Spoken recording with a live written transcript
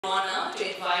Honor to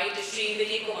invite Shri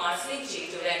Vinay Kumar Singh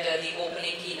to render the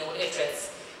opening keynote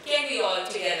address. Can we all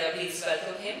together please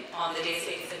welcome him on the dais,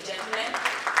 ladies and gentlemen?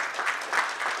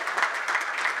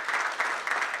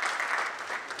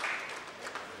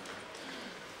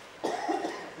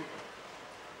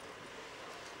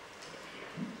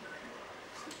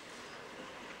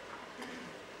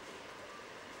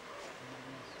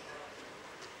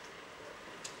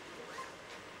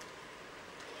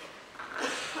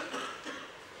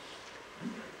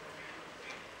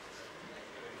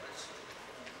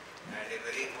 And a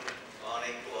very good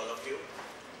morning to all of you.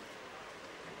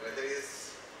 Weather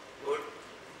is good.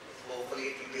 Hopefully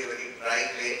it will be a very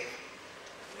dry day,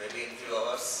 maybe in a few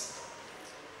hours.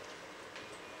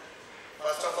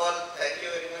 First of all, thank you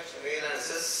very much, Vinay and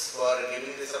Sis, for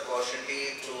giving this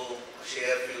opportunity to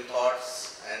share a few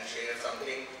thoughts and share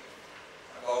something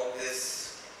about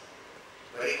this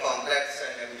very complex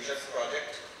and ambitious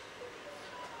project,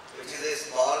 which is a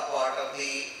small part of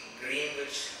the dream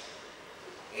which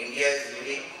India is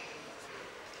living,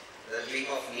 the dream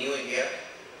of New India,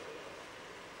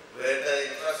 where the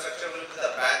infrastructure will be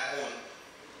the backbone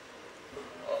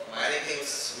of many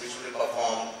things which will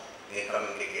perform in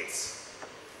coming decades.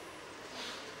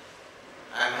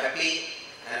 I am happy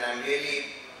and I am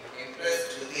really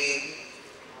impressed with the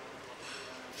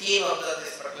theme of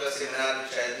this particular seminar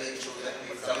which has been chosen,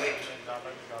 the summit,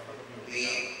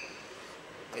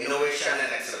 the innovation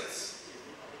and excellence.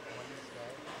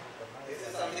 This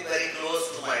is something very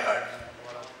close to my heart,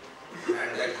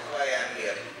 and that's why I am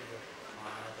here.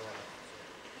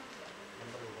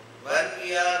 When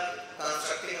we are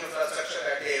constructing infrastructure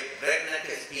at a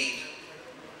breakneck speed,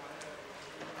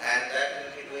 and that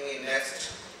will be doing in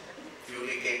next few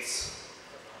decades,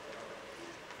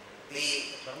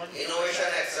 the innovation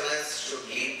excellence should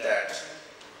lead that.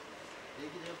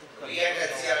 We at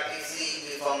NCRTC,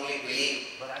 we firmly believe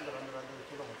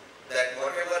that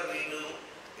whatever we do,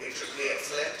 it should be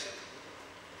excellent,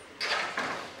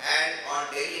 and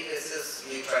on daily basis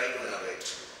we try to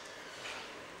innovate.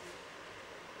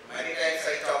 Many times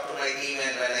I talk to my team,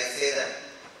 and when I say them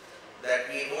that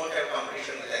we don't have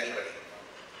competition with anybody,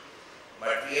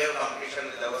 but we have competition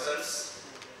with ourselves.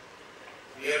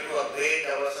 We have to upgrade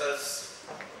ourselves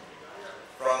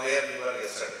from where we were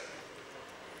yesterday,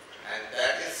 and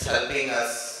that is helping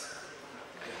us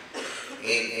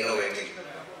in innovating.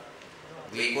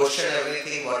 We question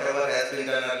everything, whatever has been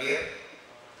done earlier,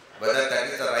 whether that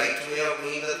is the right way of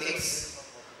doing the things,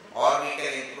 or we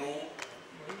can improve.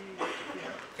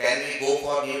 Can we go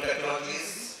for new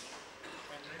technologies?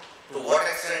 To what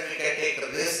extent we can take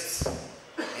risks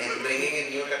in bringing in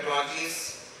new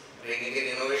technologies, bringing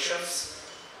in innovations?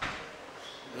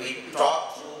 We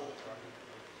talk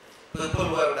to people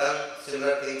who have done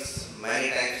similar things many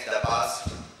times in the past.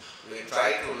 We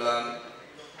try to learn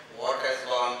what has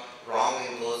gone wrong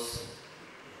in those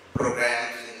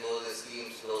programs, in those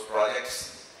schemes, those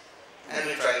projects, and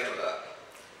we try to learn.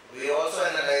 We also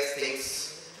analyze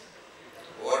things,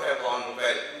 what have gone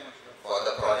well for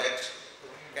the project,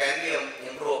 can we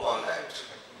improve upon that,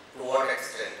 to what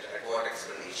extent, at what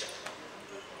explanation.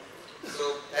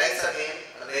 So thanks again,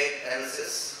 Vinay and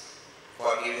Sis,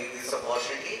 for giving this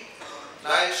opportunity.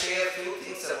 Now I'll share a few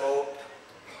things about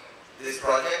this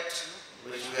project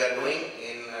which we are doing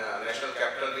in National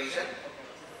Capital Region.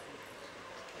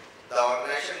 The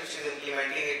organization which is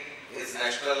implementing it is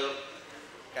National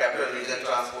Capital Region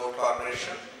Transport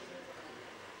Corporation.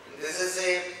 This is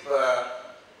a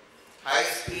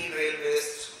high-speed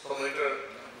rail-based commuter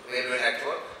railway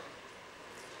network.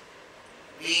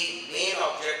 The main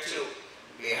objective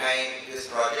behind this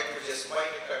project, which is quite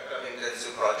a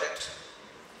capital-intensive project,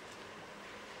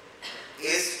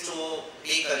 is to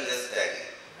decongest Delhi.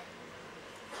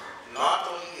 Not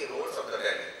only the roads of the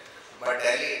Delhi, but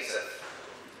Delhi itself.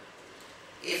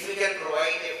 If we can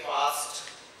provide a fast,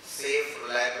 safe,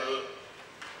 reliable,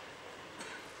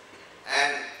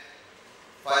 and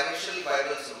financially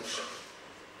viable solution,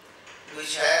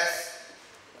 which has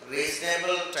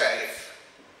reasonable tariff,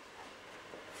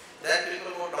 then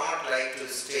people would not like to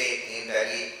stay in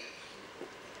Delhi,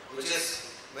 which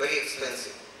is very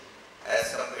expensive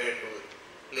as compared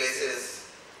to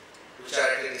places which are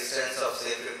at a distance of say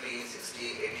 50,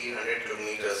 60, 1800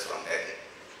 kilometers from Delhi.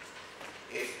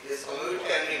 If this commute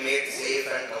can be made safe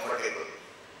and comfortable,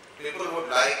 people would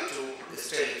like to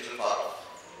stay a little far off.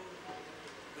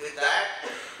 With that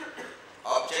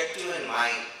objective in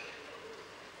mind,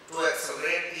 to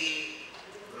accelerate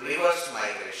the reverse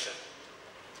migration,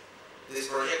 this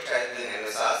project has been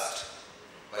envisaged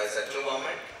by central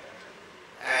government,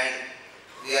 and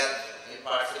we are in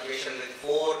participation with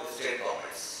 4 state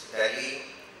governments, Delhi,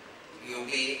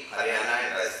 UP, Haryana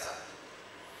and Rajasthan.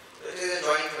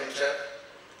 structure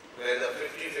where the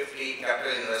 50-50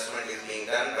 capital investment is being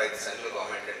done by the central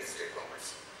government and the state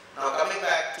governments. Now coming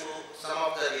back to some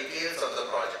of the details of the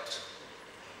project.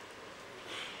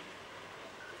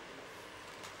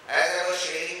 As I was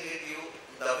sharing with you,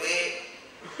 the way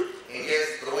India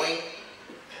is growing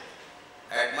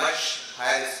at much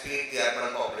higher speed, the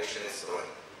urban population is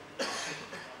growing.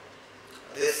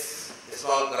 This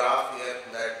small graph here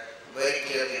that very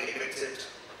clearly depicts it.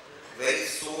 Very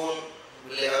soon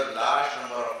we will have a large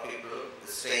number of people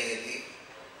staying in the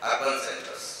urban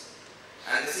centers.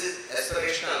 And this is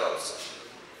aspirational also.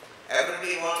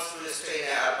 Everybody wants to stay in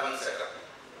an urban setup.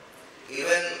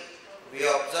 Even we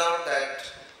observe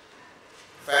that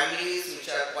families which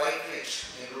are quite rich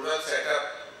in rural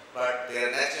setup, but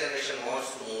their next generation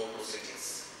wants to move to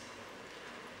cities.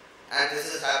 And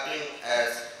this is happening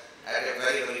at a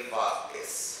very, very fast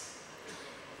pace.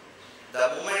 The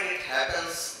moment it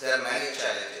happens, there are many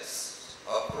challenges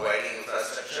of providing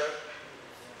infrastructure,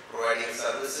 providing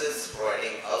services,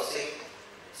 providing housing,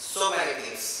 so many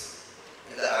things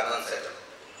in the urban setup.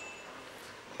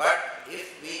 But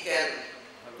if we can,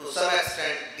 to some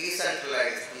extent,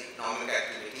 decentralize the economic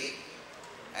activity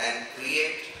and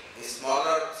create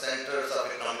smaller centers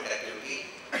of economic activity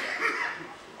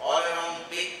all around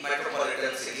big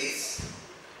metropolitan cities,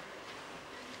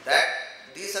 that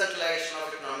decentralization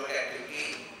of economic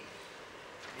activity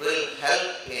will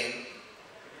help in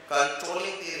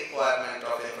controlling the requirement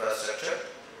of infrastructure,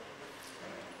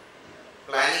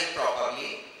 planning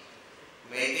properly,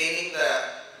 maintaining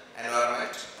the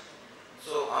environment.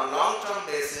 So on long-term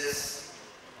basis,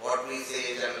 what we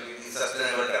say generally is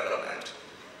sustainable development.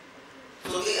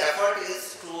 So the effort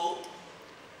is to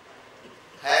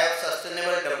have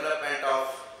sustainable development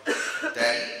of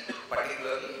Delhi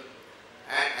particularly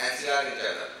and NCR in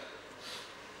general.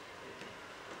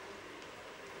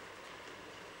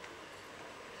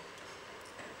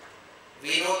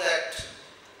 We know that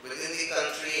within the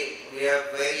country we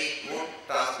have very good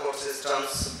transport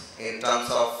systems in terms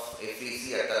of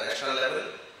efficiency at the national level.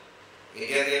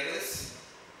 Indian Railways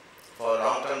for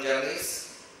long-term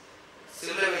journeys.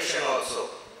 Civil aviation also,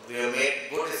 we have made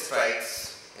good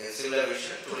strides in civil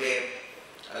aviation. Today,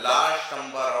 a large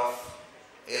number of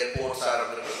airports are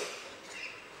available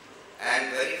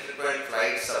and very frequent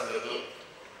flights available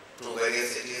to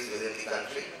various cities within the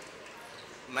country.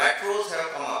 Metros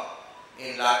have come up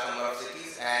in large number of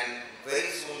cities, and very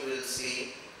soon we will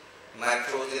see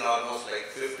metros in almost like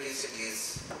 50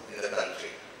 cities in the country.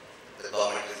 The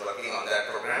government is working on that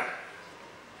program.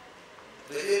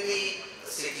 Within the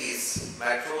cities,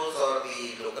 metros or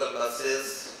the local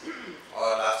buses or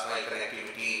last mile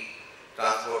connectivity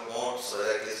transport modes,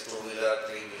 whether it is two-wheeler,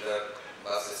 three-wheeler,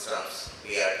 bus systems,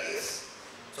 BRTs.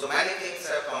 So many things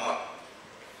have come up.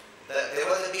 There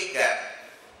was a big gap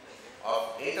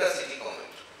of intercity commute.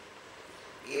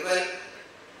 Even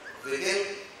within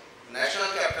national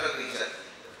capital region,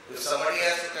 if somebody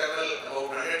has to travel about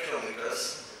 100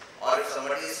 kilometers, or if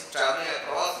somebody is traveling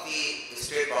across the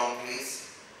state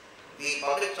boundaries, the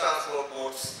public transport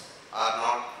modes are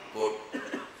not good.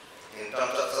 In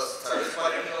terms of service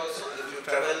quality also, if you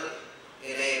travel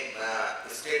in a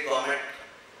state government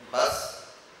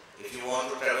bus, if you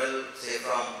want to travel say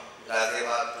from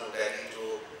Ghaziabad to Delhi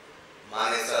to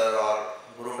Manesar or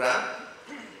Gurugram,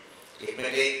 it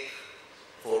may take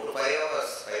 4 to 5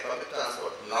 hours by public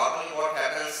transport. Normally what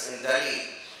happens in Delhi,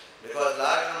 because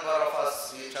large number of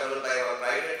us we travel by our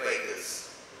private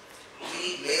vehicles,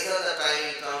 we measure the time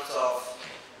in terms of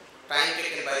time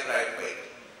taken by private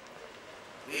vehicle.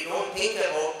 We don't think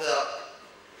about the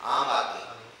aam aadmi,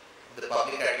 the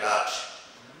public at large,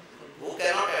 who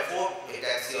cannot afford a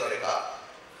taxi or a car,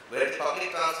 where the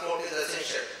public transport is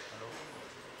essential.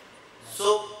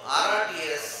 So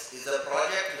RRTS is a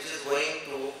project which is going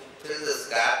to fill this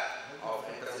gap of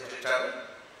intercity travel,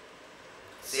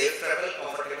 safe travel,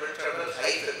 comfortable travel,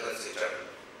 high frequency travel,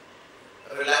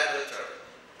 reliable travel.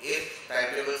 If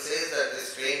timetable says that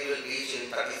this train will reach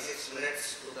in 36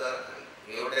 minutes to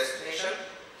your destination,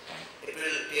 it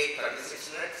will take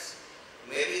 36 minutes,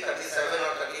 maybe 37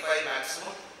 or 35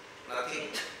 maximum, nothing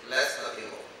less,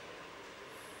 nothing more.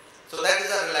 So that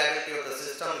is the reliability of the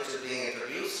system which is being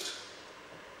introduced.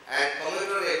 And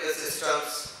commuter railway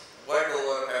systems world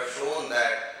over have shown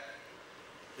that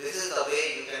this is the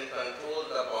way you can control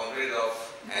the boundaries of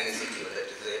any city, whether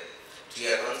it is a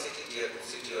tier 1 city, tier 2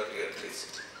 city or tier 3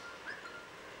 city.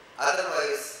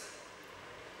 Otherwise,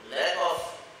 lack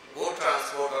of good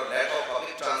transport or lack of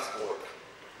public transport,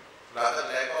 rather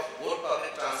lack of good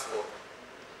public transport,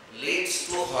 leads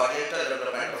to horizontal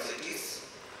development of cities,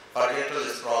 horizontal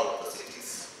sprawl of the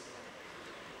cities.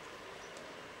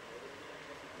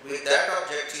 With that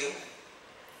objective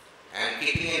and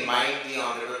keeping in mind the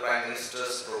Honorable Prime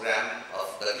Minister's program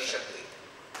of Gati Shakti,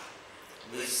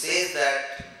 which says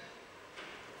that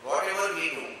whatever we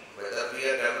do, whether we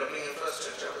are developing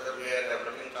infrastructure, whether we are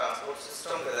developing transport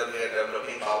system, whether we are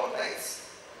developing power lines,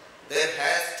 there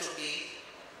has to be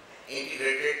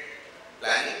integrated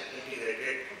planning,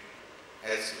 integrated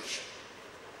execution.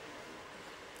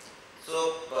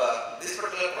 So this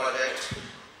particular project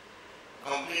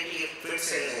completely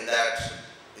fits in that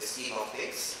scheme of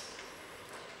things.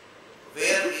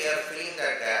 Where we are filling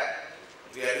that gap,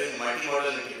 we are doing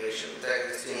multimodal integration with the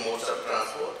existing modes of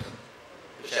transport,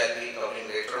 which I will be covering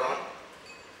later on.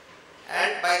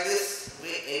 And by this,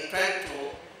 we intend to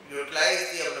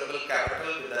utilize the available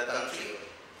capital with the country.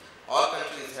 All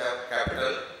countries have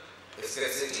capital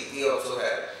scarcity, we also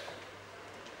have.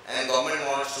 And government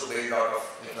wants to build a lot of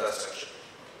infrastructure.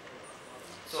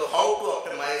 So how to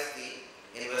optimize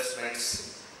the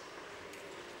investments?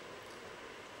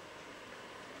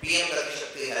 PM Gati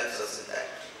Shakti helps us in that.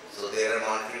 So there are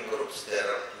monitoring groups, there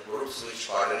are groups which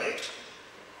coordinate,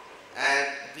 and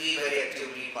we very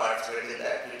actively participate in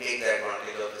that. We take the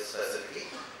advantage of this facility.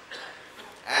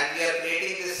 And we are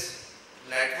creating this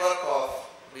network of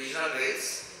regional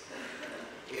rails.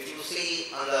 If you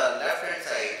see on the left hand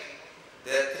side,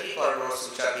 there are 3 corridors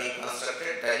which are being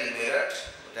constructed: Delhi-Meerut,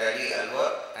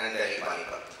 Delhi-Alwar and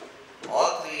Delhi-Panipat.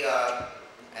 All 3 are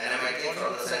emanating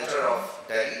from the center of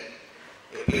Delhi,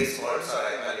 a place called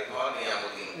Sarai or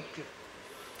Niyamuddin.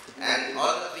 And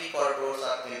all the 3 corridors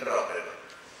are interoperable.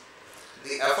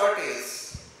 The effort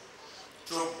is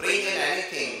to bring in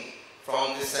anything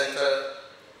from the center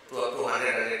to up to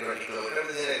 100-120 kilometers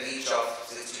within a reach of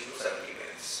 60 to 70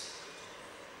 minutes.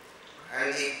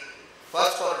 And the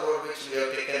first corridor which we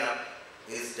have taken up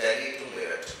is Delhi to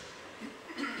Meerut.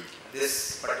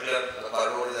 This particular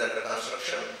corridor is under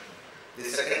construction. The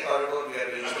second corridor, we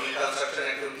are doing pre-construction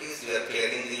activities, we are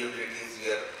clearing the utilities,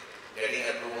 we are getting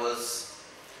approvals.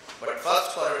 But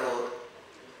first corridor,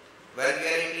 when we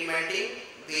are implementing,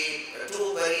 the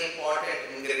 2 very important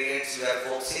ingredients we are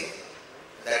focusing,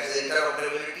 that is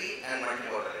interoperability and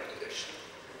multimodal integration.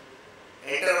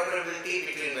 Interoperability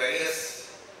between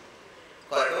various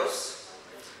corridors,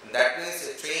 that means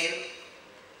a train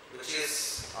which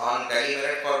is on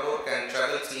Delhi-Meerut corridor can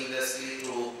travel seamlessly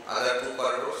to other 2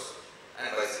 corridors and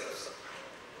vice versa.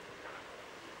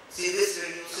 See, this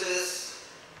reduces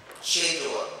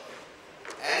changeover.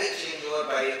 Any changeover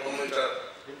by a commuter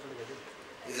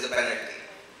is a penalty.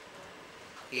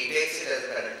 He takes it as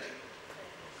a penalty.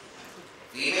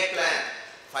 We may plan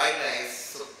 5 lines,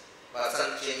 so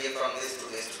person changing from this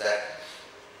to that,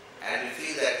 and we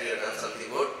feel that we have done something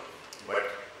good, but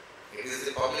it is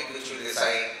the public which will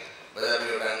decide whether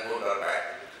we have done good or bad.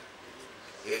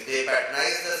 If they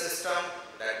patronize the system,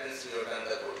 that means we have done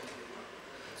the good.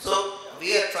 So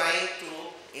we are trying to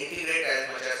integrate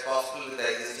as much as possible with the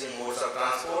existing modes of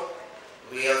transport.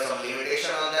 We have some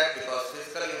limitation on that because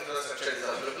physical infrastructure is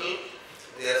available.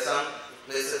 There are some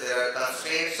places there are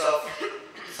constraints of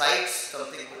sites,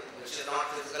 something which is not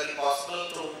physically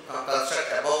possible to construct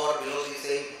above or below the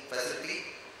same facility.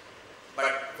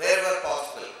 But wherever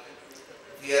possible,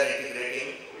 we are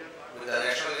integrating with the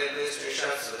national railway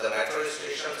stations, with the metro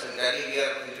stations. In Delhi, we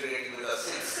are integrating with the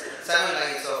 7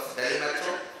 lines of Delhi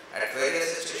Metro at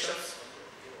various stations.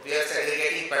 We are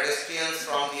segregating pedestrians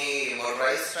from the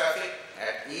motorized traffic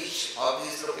at each of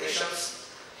these locations.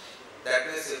 That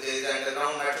means if there is an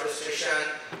underground metro station,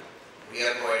 we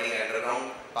are providing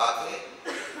underground pathway.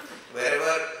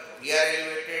 Wherever we are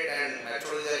elevated and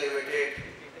metro is elevated,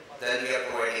 then we are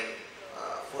providing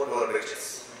footway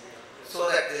bridges. So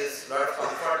that there is a lot of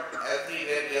comfort.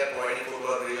 Everywhere we are providing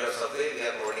footway bridges of way, we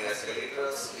are providing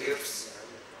escalators, lifts,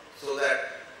 so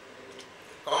that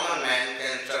common man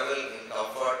can travel in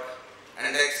comfort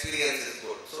and the experience is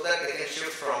good, so that they can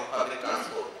shift from public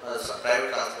transport,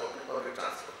 private transport to public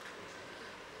transport.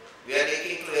 We are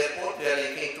linking to airport, we are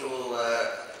linking to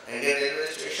Indian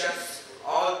railway stations.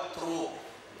 All through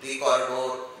the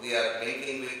corridor, we are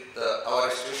linking with our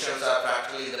stations are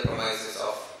practically the premises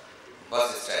of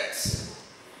bus stands.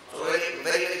 So very,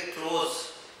 very, very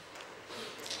close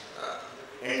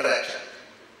interaction.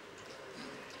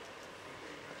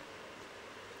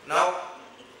 Now,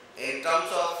 in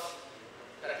terms of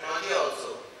technology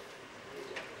also,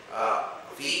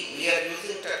 we are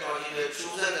using technology, we have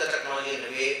chosen the technology in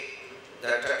a way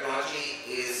that technology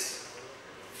is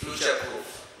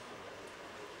future-proof,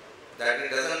 that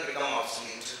it doesn't become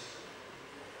obsolete.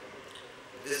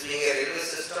 This being a railway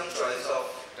system, choice of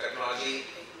technology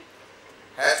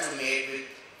has to be made with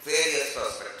various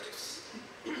perspectives,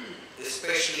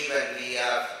 especially when we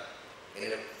are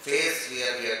in a phase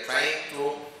where we are trying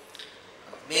to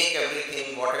make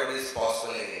everything whatever is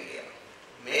possible in India.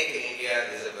 Make in India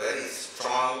is a very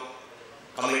strong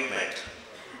commitment,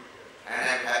 and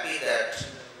I am happy that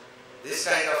this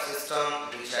kind of system,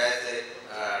 which has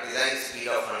a design speed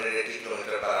of 180 km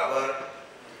per hour,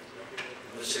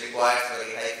 which requires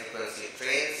very high frequency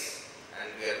trains,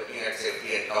 and we are looking at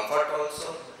safety and comfort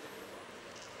also,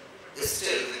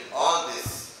 still with all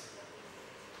this,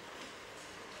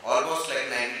 almost like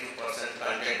 92%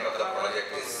 content of the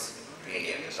project is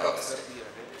Indian.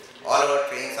 All our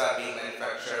trains are being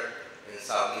manufactured in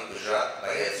Savli, Gujarat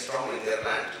by a strong India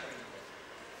plant.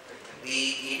 The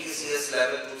ETCS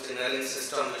level 2 signaling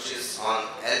system, which is on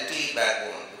LT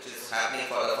backbone, which is happening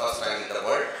for the first time in the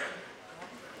world.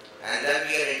 And then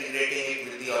we are integrating it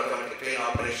with the automatic train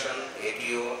operation,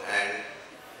 ATO, and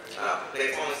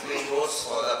platform screen doors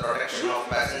for the protection of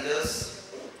passengers.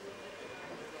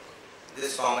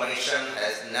 This combination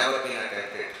has never been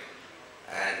attempted,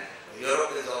 and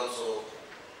Europe is also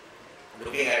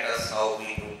looking at us how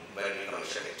we do when we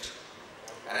commission it.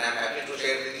 And I am happy to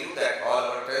share with you that all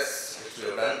our tests which we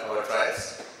have done, our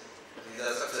trials, these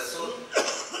are successful.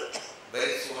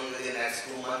 Very soon, within the next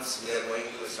 2 months, we are going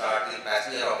to start the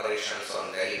passenger operations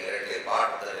on Delhi-Meerut, a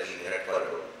part of the Delhi-Meerut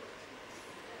corridor.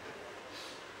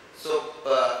 So,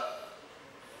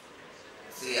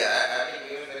 see, I have been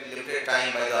given very limited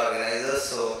time by the organizers,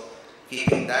 so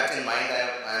keeping that in mind,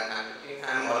 I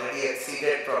am already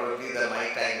exceeded probably my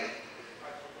time,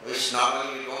 which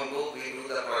normally we don't do. We do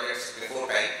the projects before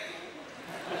time.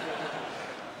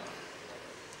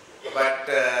 But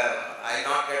I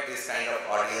not get this kind of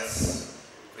audience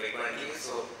frequently,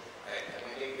 so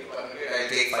I'll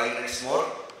take 5 minutes more.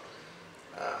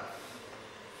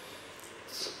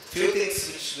 Few things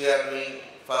which we are doing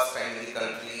first time in the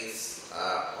country is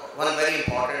one very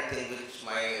important thing which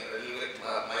my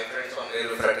friends on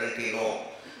railway fraternity know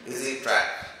is the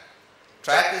track.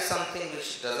 Track is something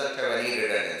which doesn't have any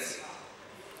redundancy.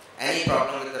 Any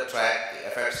problem with the track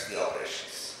affects the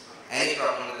operations. Any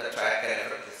problem with the track can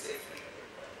affect the safety.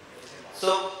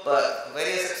 So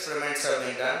various experiments have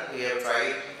been done. We have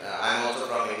tried. I am also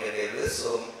from Indian Railways,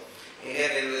 so Indian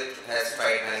Railways has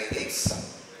tried many things.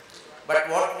 But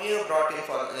what we have brought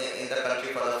in the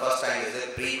country for the first time is a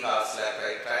pre-cast slab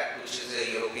right track, which is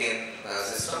a European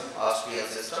system, Austrian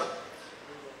system.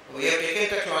 We have taken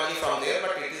technology from there,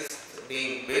 but it is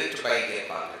being built by Indian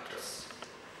contractors.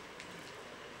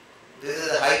 This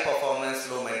is a high performance,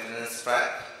 low maintenance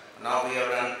track. Now we have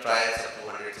done trials at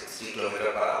 260 km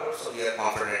per hour, so we are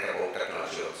confident about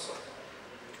technology also.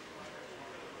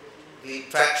 The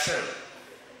traction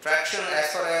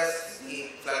as far as the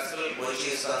flexible coach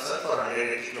is concerned for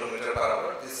 180 km per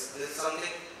hour, this is something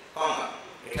common.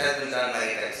 It has been done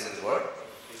many times in the world.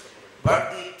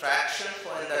 But the traction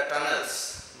for in the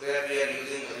tunnels where we are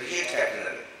using rigid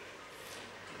catenary,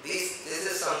 this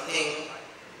is something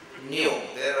new.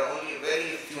 There are only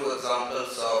very few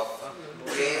examples of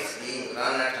trains being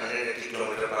run at 180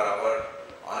 km per hour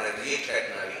on a rigid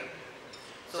catenary.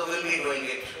 So we'll be doing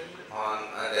it on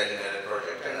a Delhi-Meerut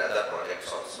project and other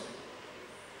projects also.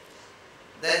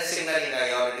 Then signaling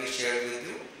I already shared with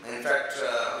you. In fact,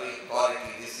 we call it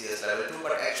ETCS level 2,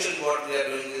 but actually what we are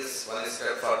doing is one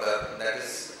step further, that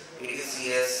is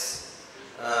ETCS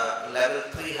level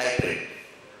 3 hybrid.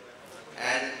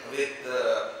 And with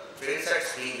the train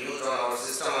sets being used on our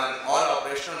system and all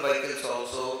operational vehicles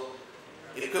also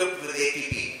equipped with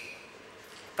ATP,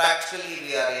 practically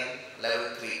we are in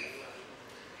level 3.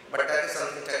 But that is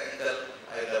something technical.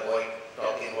 I will avoid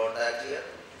talking about that here.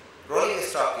 Rolling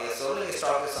stock, yes, rolling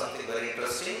stock is something very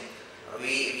interesting.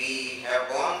 We have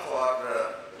gone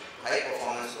for high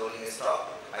performance rolling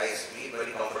stock, high speed,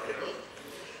 very comfortable,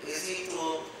 easy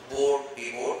to board,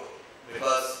 deboard,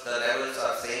 because the levels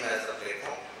are same as the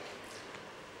platform.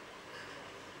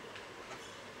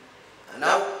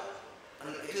 Now,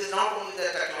 it is not only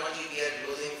the technology we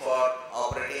are using for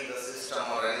operating the system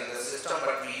or running the system,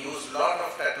 but we use a lot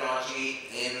of technology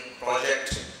in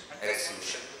project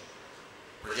execution,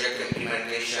 project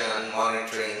implementation,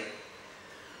 monitoring.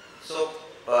 So,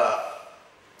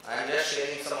 I am just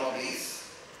sharing some of these.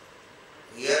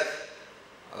 Here,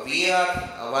 we are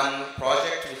one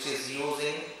project which is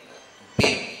using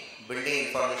BIM, Building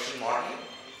Information Modeling,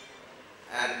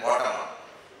 and bottom-up.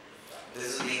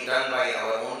 This is being done by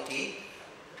our own team,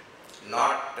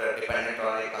 not dependent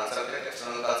on a consultant,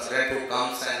 external consultant who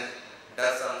comes and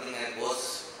does something and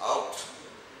goes out.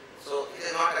 So it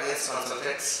is not against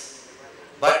consultants,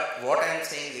 but what I am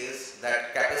saying is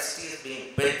that capacity is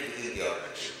being built within the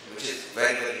organization, which is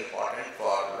very, very important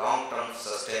for long-term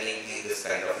sustaining this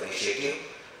kind of initiative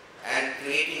and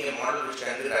creating a model which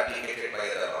can be replicated by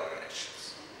other organizations.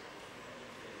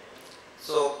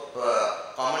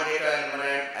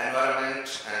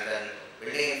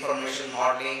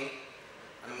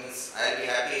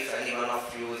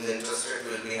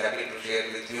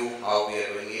 how we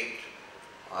are doing it,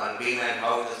 on BIM and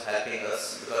how it is helping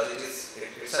us, because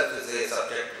it itself is a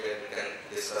subject where we can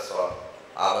discuss for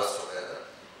hours together.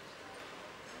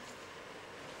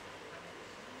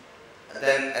 And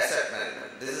then asset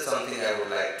management. This is something I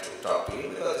would like to talk to you,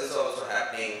 because this is also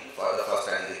happening for the first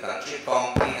time in the country.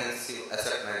 Comprehensive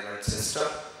asset management system.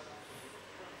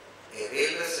 A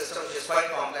railway system which is quite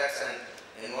complex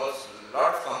and involves a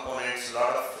lot of components, a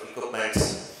lot of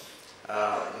equipments.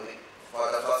 For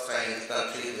the first time in the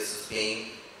country, this is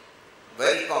being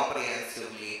very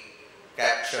comprehensively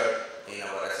captured in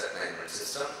our asset management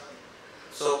system.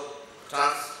 So,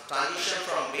 transition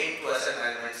from BIM to asset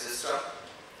management system,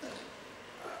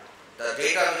 the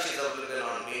data which is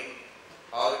available on BIM,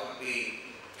 how it will be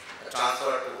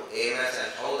transferred to AMS,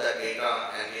 and how that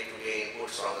data and day-to-day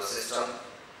inputs from the system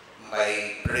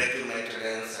by predictive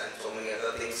maintenance and so many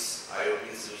other things,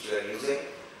 IoTs which we are using,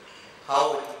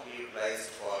 how it will be utilized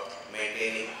for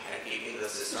maintaining and keeping the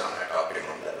system at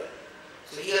optimum level.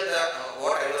 So here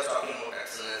what I was talking about,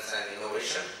 excellence and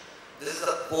innovation, this is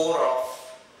the core of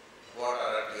what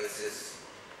RRTS is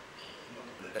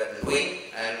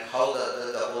doing and how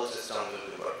the whole system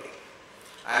will be working.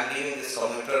 I am giving this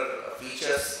commuter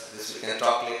features, this we can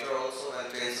talk later also when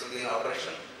trains will be in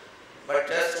operation. But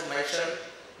just to mention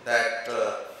that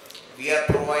we are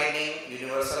providing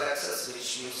universal access,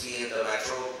 which you see in the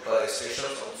metro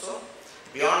stations also.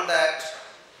 Beyond that,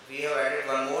 we have added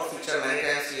one more feature. Many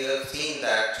times we have seen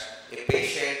that a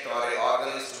patient or an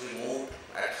organ is to be moved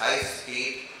at high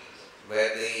speed,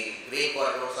 where the green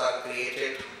corridors are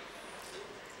created.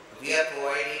 We are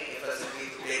providing a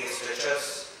facility to take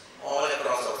stretchers all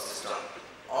across our system,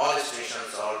 all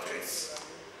stations, all trains.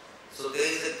 So there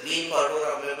is a green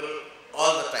corridor available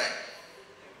all the time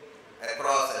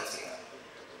across NCR.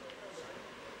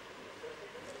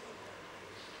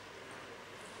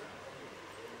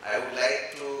 I would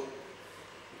like to,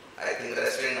 I think,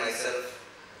 restrain myself,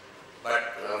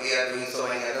 but we are doing so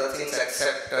many other things,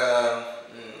 except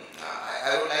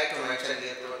I would like to mention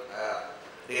here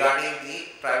regarding the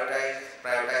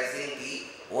privatizing the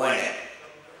O&M.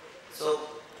 So,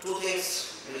 two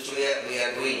things which we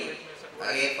are doing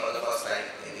again for the first time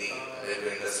in the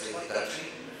railway industry in the country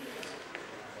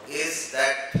is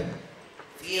that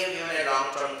we have given a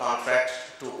long-term contract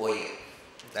to OEM,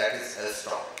 that is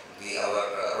Alstom,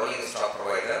 our rolling stock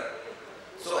provider.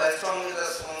 So Alstom is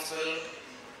responsible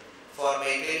for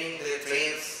maintaining the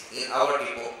trains in our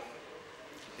depot,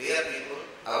 their depot,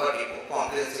 our depot,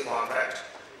 comprehensive contract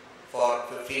for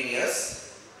 15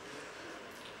 years.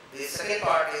 The second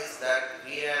part is that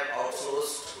we have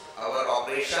outsourced our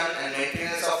operation and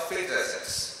maintenance of fixed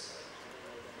assets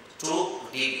to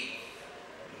DB,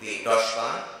 the Deutsche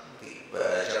Bahn,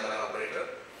 the German operator.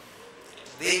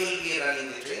 They will be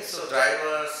running the trains, so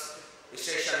drivers,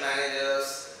 station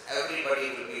managers, everybody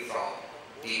will be from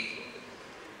DB.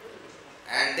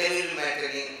 And they will be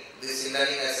maintaining the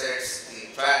signaling assets,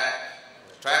 the track,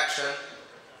 the traction,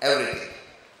 everything.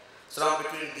 So now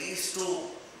between these two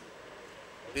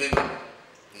people,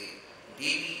 the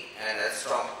DB and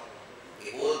Alstom,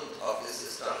 the whole of the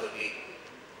system will be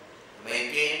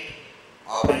maintained,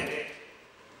 operated.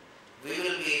 We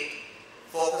will be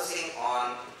focusing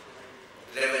on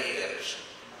revenue generation.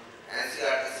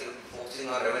 NCRTC will be focusing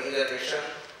on revenue generation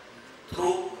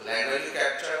through land value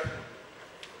capture,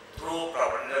 through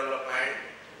property development,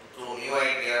 through new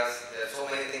ideas. There are so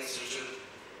many things which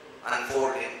will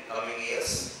unfold in coming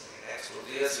years. In the next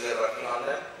 2 years we are working on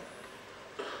them.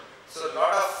 So a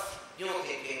lot of new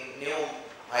thinking, new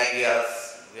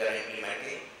ideas we are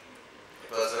implementing.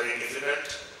 It was very difficult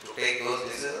to take those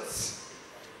decisions,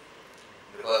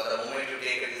 because the moment you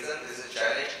take a decision, this is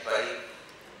challenged by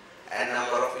a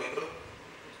number of people.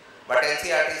 But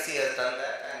NCRTC has done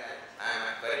that, and I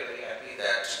am very, very happy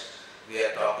that we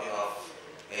are talking of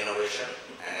innovation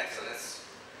and excellence.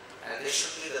 And this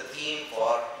should be the theme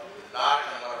for a large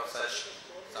number of such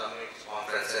summits,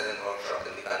 conferences and workshops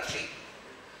in the country,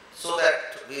 so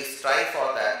that we strive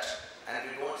for that and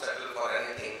we don't settle for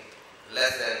anything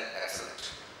less than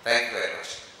excellent. Thank you very much.